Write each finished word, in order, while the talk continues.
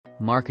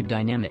Market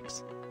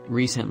dynamics.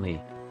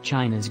 Recently,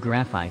 China's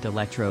graphite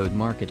electrode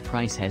market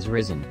price has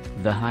risen.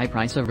 The high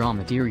price of raw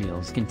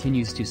materials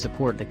continues to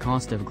support the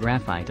cost of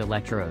graphite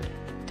electrode.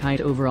 Tight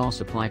overall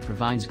supply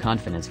provides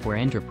confidence for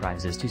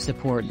enterprises to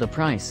support the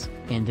price,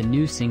 and the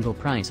new single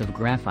price of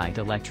graphite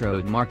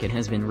electrode market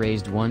has been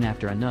raised one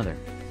after another.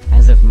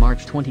 As of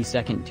March 22,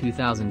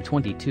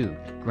 2022,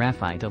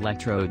 graphite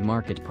electrode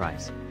market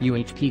price,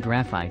 UHP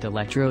graphite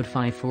electrode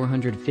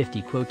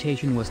 5450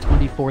 quotation was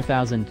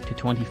 24,000 to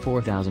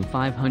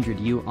 24,500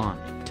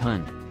 yuan,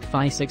 ton.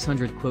 Phi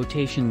 600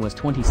 quotation was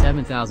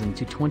 27,000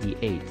 to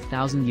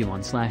 28,000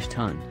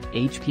 yuan/ton.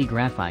 HP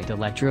graphite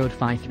electrode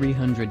Phi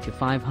 300 to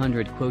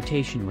 500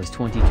 quotation was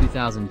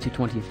 22,000 to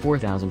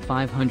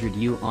 24,500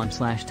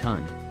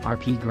 yuan/ton.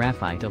 RP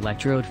graphite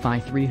electrode Phi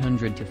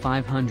 300 to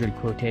 500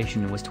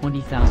 quotation was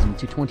 20,000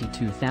 to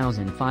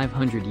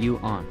 22,500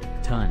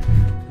 yuan/ton.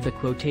 The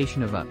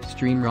quotation of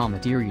upstream raw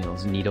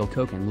materials needle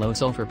coke and low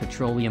sulfur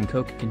petroleum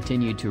coke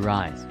continued to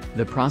rise.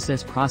 The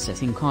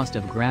processing cost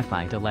of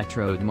graphite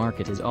electrode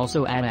market is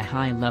also at a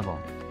high level.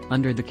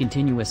 Under the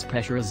continuous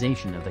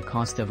pressurization of the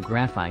cost of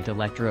graphite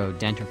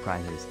electrode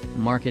enterprises,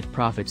 market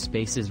profit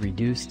space is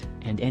reduced,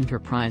 and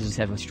enterprises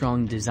have a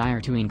strong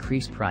desire to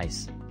increase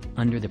price.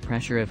 Under the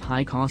pressure of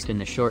high cost in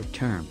the short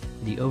term,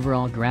 the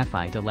overall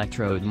graphite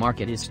electrode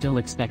market is still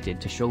expected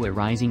to show a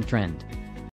rising trend.